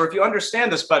know this or if you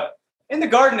understand this, but in the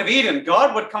Garden of Eden,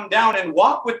 God would come down and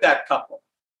walk with that couple.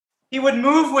 He would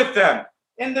move with them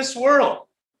in this world,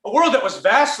 a world that was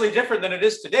vastly different than it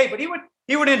is today, but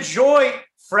he would enjoy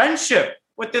friendship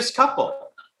with this couple.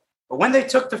 But when they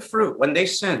took the fruit, when they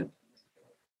sinned,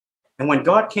 and when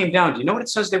God came down, do you know what it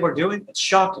says they were doing? It's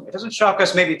shocking. It doesn't shock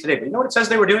us maybe today, but you know what it says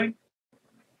they were doing?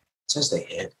 It says they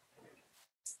hid.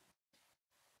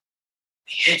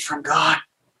 They hid from God.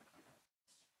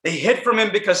 They hid from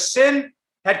him because sin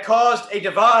had caused a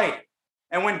divide.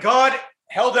 And when God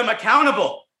held them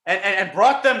accountable and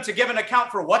brought them to give an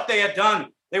account for what they had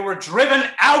done, they were driven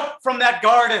out from that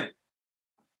garden.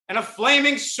 And a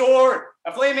flaming sword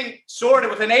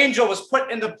with an angel was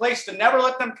put into place to never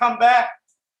let them come back.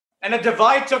 And a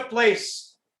divide took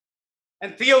place.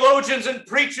 And theologians and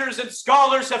preachers and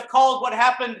scholars have called what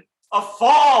happened a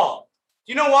fall.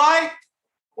 Do you know why?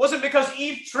 It wasn't because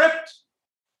Eve tripped.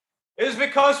 It was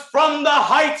because from the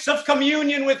heights of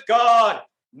communion with God,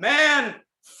 man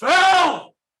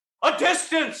fell a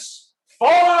distance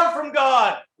far from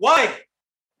God. Why?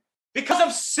 Because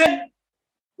of sin.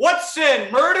 What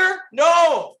sin? Murder?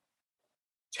 No.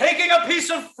 Taking a piece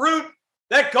of fruit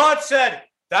that God said,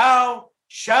 thou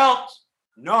shalt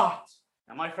not.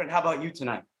 Now, my friend, how about you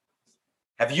tonight?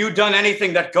 Have you done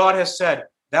anything that God has said,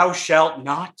 thou shalt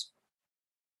not?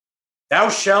 Thou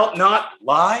shalt not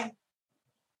lie?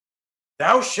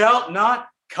 Thou shalt not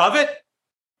covet?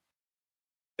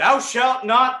 Thou shalt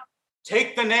not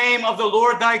take the name of the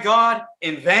Lord thy God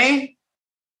in vain?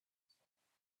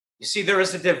 You see, there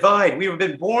is a divide. We have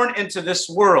been born into this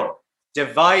world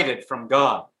divided from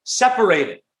God,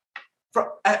 separated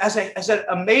as an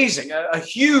amazing, a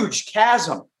huge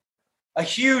chasm, a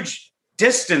huge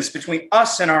distance between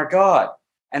us and our God.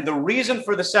 And the reason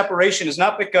for the separation is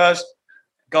not because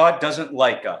God doesn't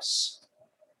like us.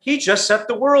 He just set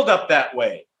the world up that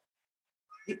way.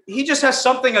 He just has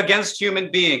something against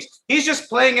human beings. He's just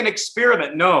playing an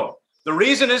experiment. No, the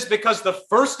reason is because the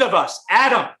first of us,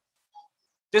 Adam,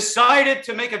 decided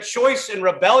to make a choice in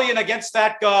rebellion against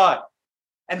that God.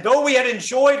 And though we had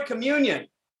enjoyed communion,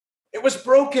 it was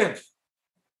broken.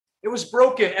 It was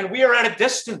broken, and we are at a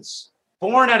distance,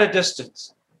 born at a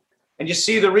distance. And you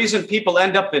see, the reason people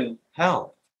end up in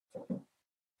hell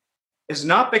is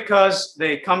not because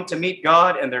they come to meet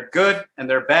God and they're good and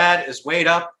their bad is weighed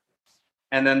up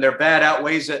and then their bad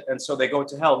outweighs it and so they go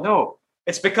to hell. No,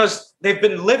 it's because they've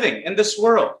been living in this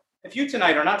world If you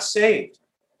tonight are not saved,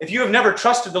 if you have never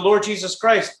trusted the Lord Jesus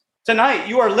Christ, tonight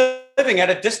you are living at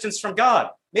a distance from God.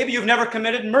 Maybe you've never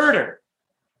committed murder,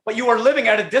 but you are living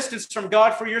at a distance from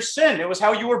God for your sin. It was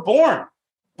how you were born.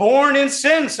 Born in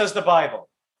sin, says the Bible.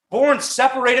 Born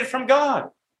separated from God.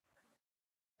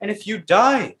 And if you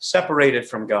die separated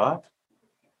from God,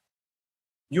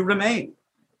 you remain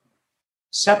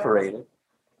separated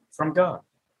from God.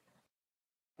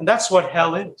 And that's what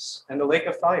hell is, and the lake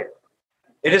of fire.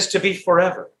 It is to be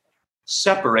forever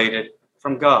separated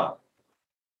from God,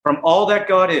 from all that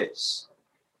God is,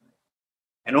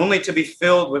 and only to be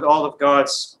filled with all of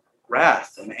God's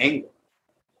wrath and anger.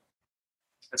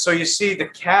 And so you see, the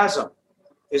chasm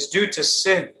is due to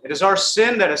sin. It is our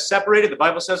sin that has separated. The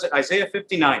Bible says in Isaiah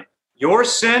 59, your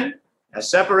sin has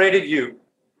separated you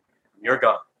from your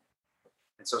God.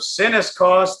 And so sin has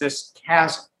caused this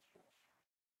chasm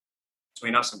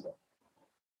between us and God.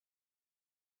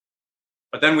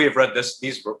 But then we have read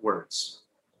these words,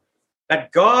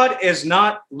 that God is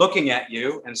not looking at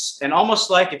you, and almost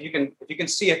like if you can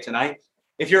see it tonight,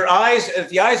 if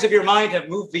the eyes of your mind have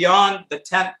moved beyond the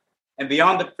tent and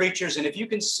beyond the preachers, and if you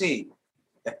can see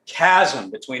the chasm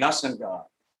between us and God,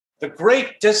 the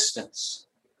great distance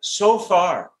so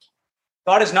far,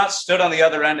 God has not stood on the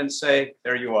other end and say,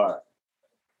 there you are.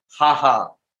 Ha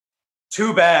ha.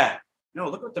 Too bad. No,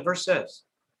 look what the verse says.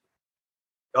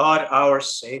 God, our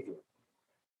Savior,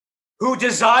 who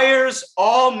desires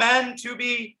all men to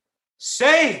be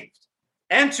saved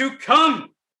and to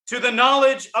come to the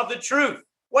knowledge of the truth.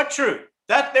 What truth?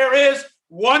 That there is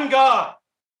one God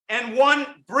and one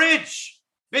bridge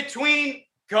between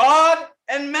God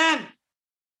and men.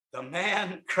 The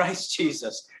man, Christ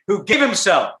Jesus, who gave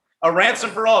himself a ransom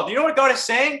for all. Do you know what God is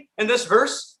saying in this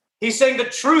verse? He's saying the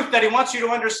truth that he wants you to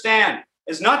understand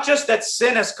is not just that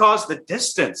sin has caused the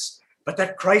distance, but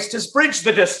that Christ has bridged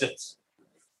the distance.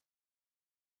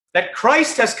 That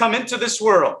Christ has come into this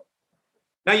world.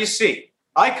 Now you see,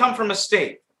 I come from a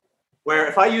state where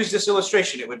if I use this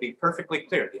illustration, it would be perfectly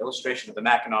clear, the illustration of the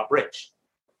Mackinac Bridge.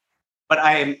 But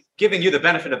I am giving you the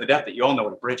benefit of the doubt that you all know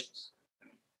what a bridge is.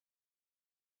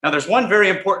 Now there's one very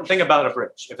important thing about a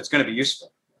bridge, if it's going to be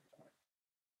useful.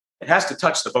 It has to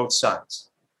touch the both sides.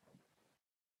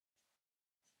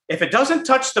 If it doesn't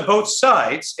touch the both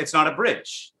sides, it's not a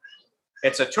bridge.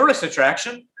 It's a tourist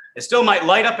attraction. It still might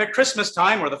light up at Christmas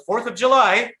time or the 4th of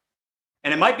July,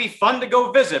 and it might be fun to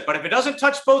go visit, but if it doesn't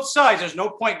touch both sides, there's no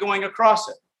point going across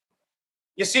it.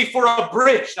 You see, for a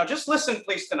bridge, now just listen,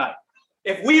 please, tonight.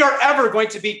 If we are ever going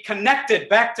to be connected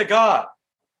back to God,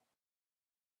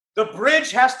 the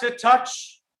bridge has to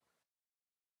touch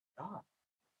God.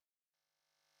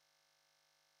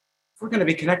 If we're going to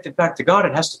be connected back to God,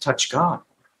 it has to touch God.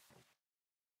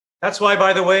 That's why,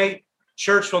 by the way,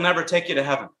 church will never take you to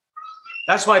heaven.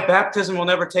 That's why baptism will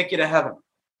never take you to heaven.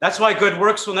 That's why good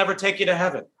works will never take you to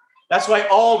heaven. That's why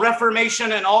all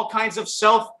reformation and all kinds of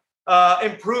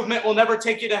self-improvement will never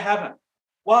take you to heaven.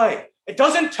 Why? It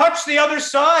doesn't touch the other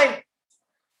side.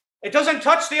 It doesn't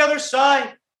touch the other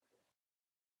side.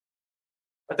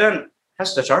 But then it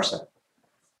has to touch our side. It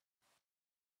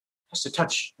has to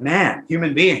touch man,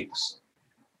 human beings.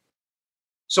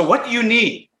 So what do you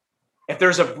need if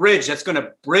there's a bridge that's going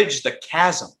to bridge the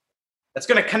chasm, that's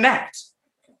going to connect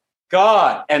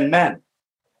God and men?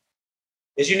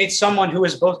 Is you need someone who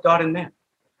is both God and man.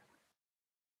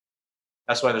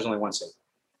 That's why there's only one Savior.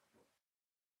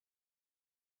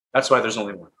 That's why there's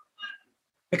only one.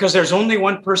 Because there's only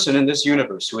one person in this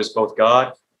universe who is both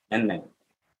God and man.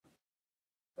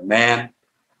 The man,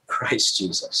 Christ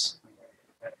Jesus.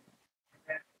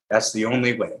 That's the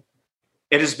only way.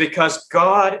 It is because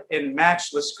God, in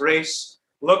matchless grace,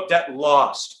 looked at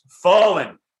lost,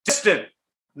 fallen, distant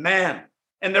man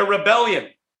and their rebellion.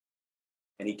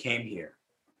 And he came here.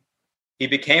 He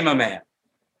became a man.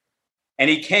 And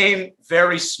he came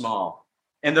very small.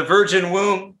 In the virgin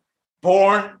womb,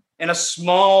 born in a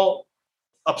small,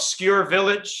 obscure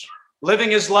village, living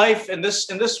his life in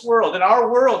this world, in our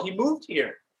world. He moved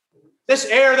here. This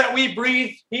air that we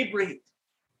breathe, he breathed.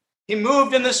 He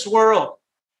moved in this world,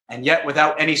 and yet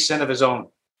without any sin of his own.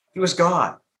 He was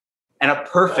God and a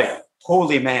perfect,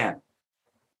 holy man.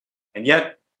 And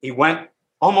yet he went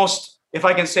almost, if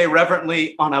I can say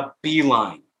reverently, on a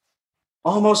beeline,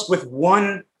 almost with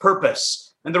one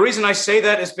purpose. And the reason I say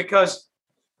that is because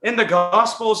in the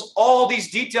Gospels, all these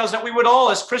details that we would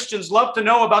all as Christians love to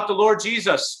know about the Lord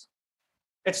Jesus.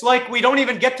 It's like we don't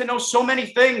even get to know so many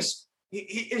things.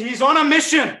 He's on a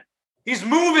mission. He's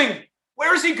moving.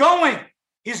 Where is he going?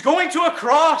 He's going to a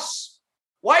cross.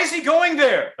 Why is he going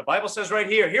there? The Bible says right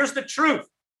here, here's the truth.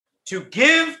 To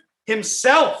give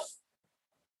himself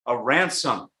a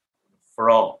ransom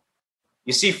for all.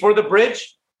 You see, for the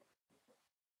bridge,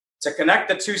 to connect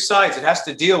the two sides, it has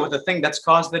to deal with the thing that's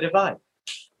caused the divide.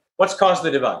 What's caused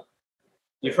the divide?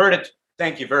 You've heard it.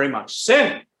 Thank you very much.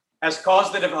 Sin has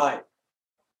caused the divide.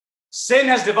 Sin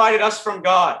has divided us from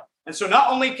God. And so not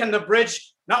only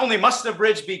must the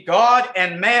bridge be God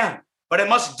and man, but it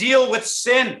must deal with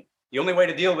sin. The only way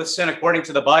to deal with sin, according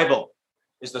to the Bible,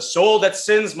 is the soul that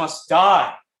sins must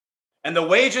die. And the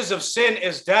wages of sin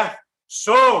is death.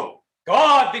 So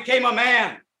God became a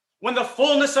man. When the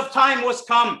fullness of time was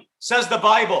come, says the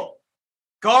Bible,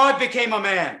 God became a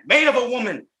man, made of a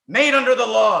woman, made under the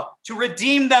law, to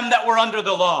redeem them that were under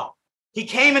the law. He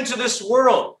came into this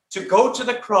world to go to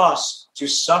the cross, to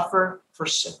suffer for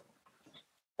sin.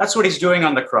 That's what he's doing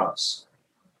on the cross.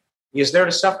 He is there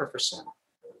to suffer for sin.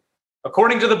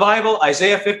 According to the Bible,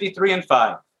 Isaiah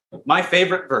 53:5, my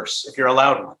favorite verse, if you're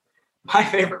allowed one. My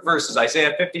favorite verse is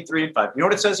Isaiah 53:5. You know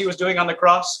what it says he was doing on the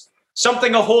cross?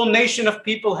 Something a whole nation of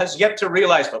people has yet to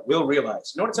realize, but will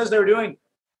realize. You know what it says they were doing?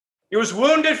 He was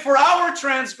wounded for our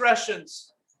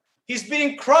transgressions. He's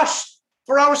being crushed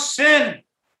for our sin.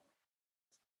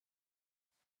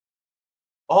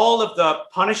 All of the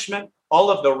punishment, all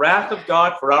of the wrath of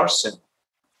God for our sin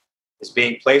is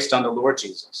being placed on the Lord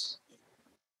Jesus.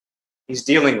 He's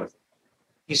dealing with it.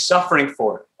 He's suffering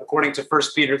for it, according to 1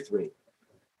 Peter 3.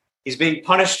 He's being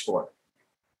punished for it.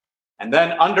 And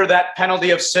then under that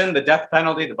penalty of sin, the death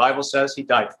penalty, the Bible says he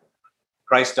died for it.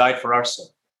 Christ died for our sin.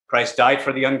 Christ died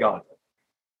for the ungodly.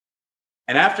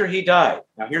 And after he died,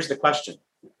 now here's the question.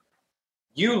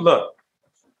 You look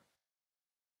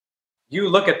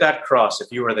at that cross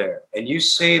if you were there, and you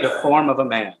see the form of a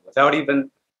man without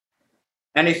even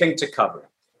anything to cover.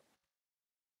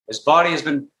 His body has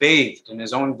been bathed in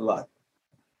his own blood.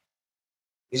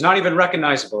 He's not even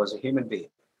recognizable as a human being.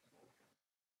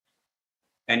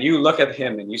 And you look at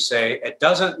him and you say, it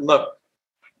doesn't look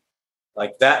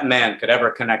like that man could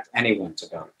ever connect anyone to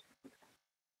God.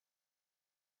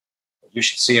 You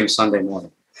should see him Sunday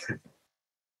morning.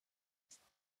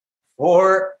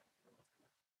 For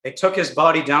they took his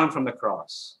body down from the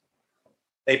cross.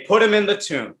 They put him in the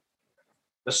tomb.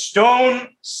 The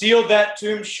stone sealed that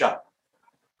tomb shut.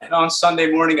 And on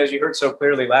Sunday morning, as you heard so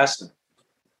clearly last night,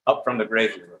 up from the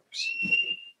grave he rose.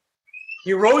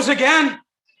 He rose again.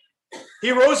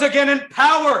 He rose again in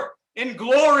power, in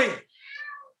glory.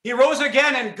 He rose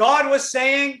again, and God was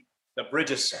saying, the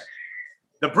bridge is set.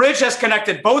 The bridge has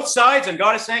connected both sides, and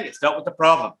God is saying it's dealt with the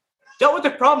problem. Dealt with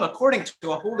the problem according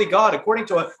to a holy God, according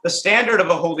to the standard of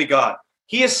a holy God.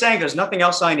 He is saying there's nothing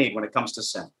else I need when it comes to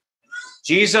sin.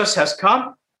 Jesus has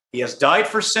come. He has died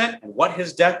for sin, and what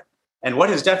his death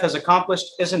has accomplished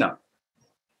is enough.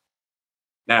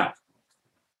 Now,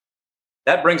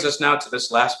 that brings us now to this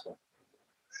last point.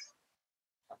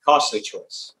 A costly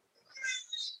choice.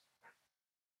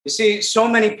 You see, so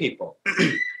many people,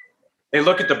 they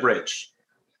look at the bridge.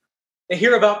 They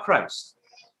hear about Christ.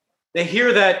 They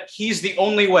hear that he's the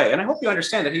only way. And I hope you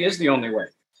understand that he is the only way.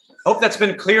 I hope that's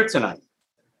been clear tonight.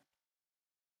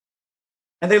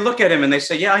 And they look at him and they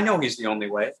say, yeah, I know he's the only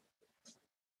way.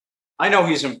 I know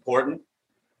he's important.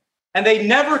 And they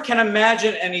never can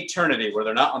imagine an eternity where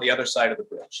they're not on the other side of the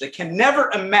bridge. They can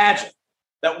never imagine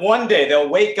that one day they'll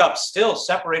wake up still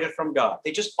separated from God.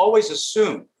 They just always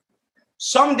assume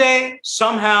someday,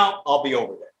 somehow, I'll be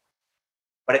over there.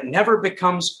 But it never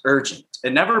becomes urgent.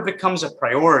 It never becomes a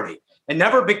priority. It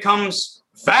never becomes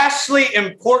vastly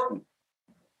important.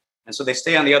 And so they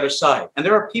stay on the other side. And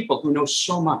there are people who know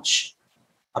so much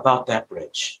about that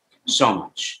bridge. So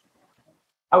much.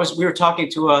 We were talking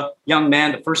to a young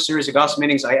man, the first series of gospel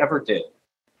meetings I ever did,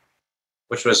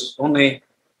 which was only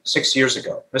 6 years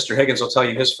ago. Mr. Higgins will tell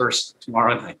you his first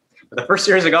tomorrow night. But the first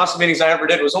series of gospel meetings I ever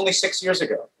did was only 6 years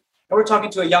ago. And we're talking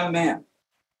to a young man.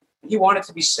 He wanted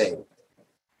to be saved.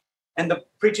 And the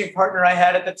preaching partner I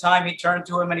had at the time, he turned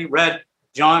to him and he read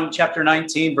John chapter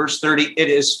 19, verse 30, it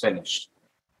is finished.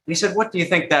 And he said, what do you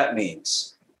think that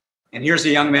means? And here's a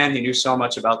young man, he knew so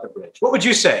much about the bridge. What would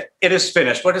you say? It is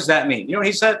finished. What does that mean? You know what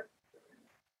he said?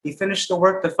 He finished the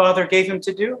work the Father gave him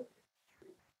to do.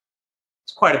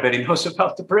 It's quite a bit he knows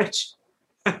about the bridge.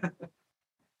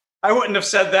 I wouldn't have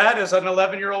said that as an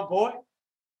 11-year-old boy.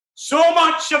 So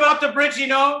much about the bridge he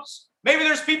knows. Maybe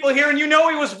there's people here and you know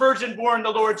he was virgin born,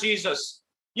 the Lord Jesus.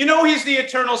 You know he's the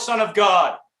eternal Son of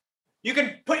God. You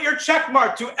can put your check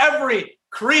mark to every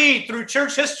creed through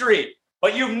church history,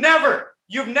 but you've never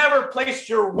placed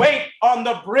your weight on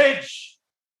the bridge.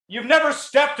 You've never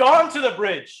stepped onto the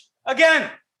bridge. Again,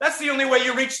 that's the only way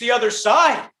you reach the other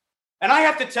side. And I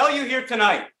have to tell you here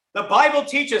tonight, the Bible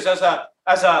teaches as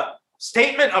a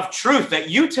statement of truth that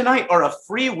you tonight are a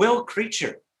free will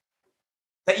creature.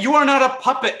 that you are not a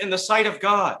puppet in the sight of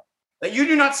God, that you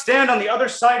do not stand on the other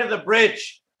side of the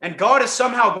bridge and God is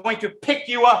somehow going to pick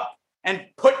you up and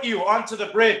put you onto the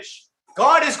bridge.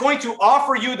 God is going to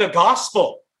offer you the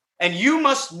gospel, and you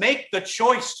must make the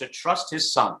choice to trust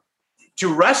his Son,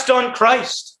 to rest on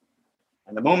Christ.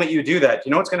 And the moment you do that,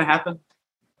 you know what's going to happen?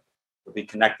 You'll be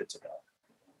connected to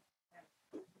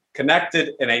God.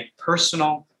 Connected in a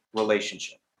personal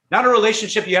relationship. Not a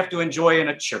relationship you have to enjoy in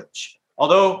a church.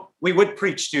 Although we would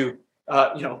preach to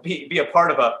be a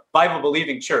part of a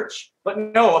Bible-believing church. But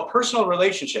no, a personal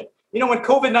relationship. You know, when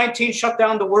COVID-19 shut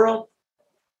down the world,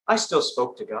 I still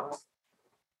spoke to God.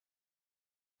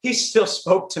 He still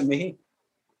spoke to me.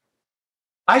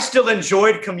 I still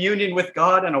enjoyed communion with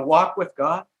God and a walk with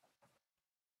God.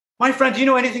 My friend, do you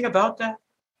know anything about that?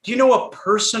 Do you know a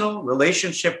personal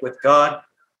relationship with God?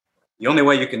 The only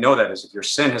way you can know that is if your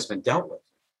sin has been dealt with.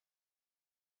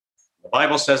 The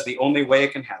Bible says the only way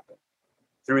it can happen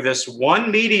through this one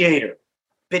mediator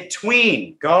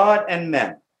between God and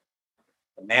men,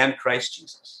 the man Christ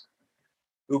Jesus,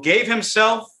 who gave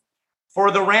himself for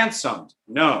the ransomed.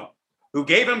 No, who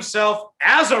gave himself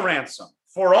as a ransom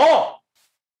for all.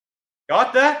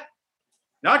 Got that?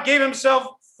 Not gave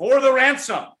himself for the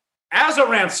ransom, as a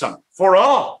ransom for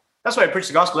all. That's why I preach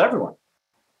the gospel to everyone.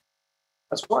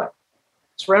 That's why.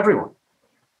 It's for everyone.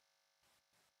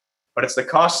 But it's the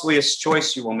costliest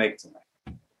choice you will make tonight.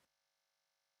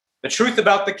 The truth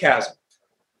about the chasm.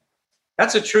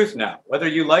 That's a truth now. Whether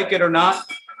you like it or not,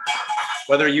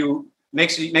 whether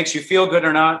makes you feel good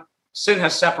or not, sin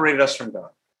has separated us from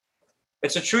God.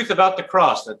 It's a truth about the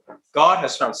cross, that God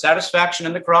has found satisfaction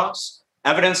in the cross,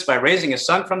 evidenced by raising his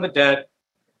Son from the dead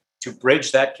to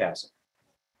bridge that chasm.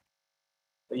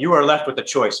 But you are left with the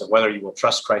choice of whether you will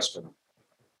trust Christ or not.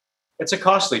 It's a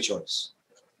costly choice,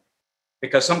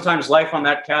 because sometimes life on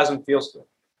that chasm feels good,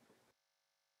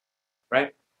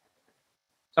 right?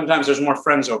 Sometimes there's more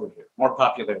friends over here, more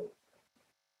popularity.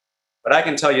 But I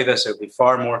can tell you this, it would be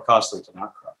far more costly to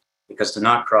not cross, because to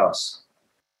not cross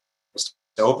is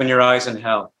to open your eyes in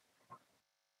hell.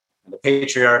 And the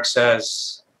patriarch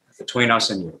says, between us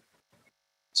and you,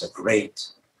 it's a great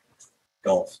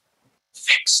gulf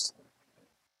fixed.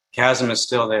 Chasm is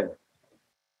still there.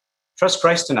 Trust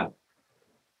Christ tonight.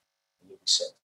 You'll be saved.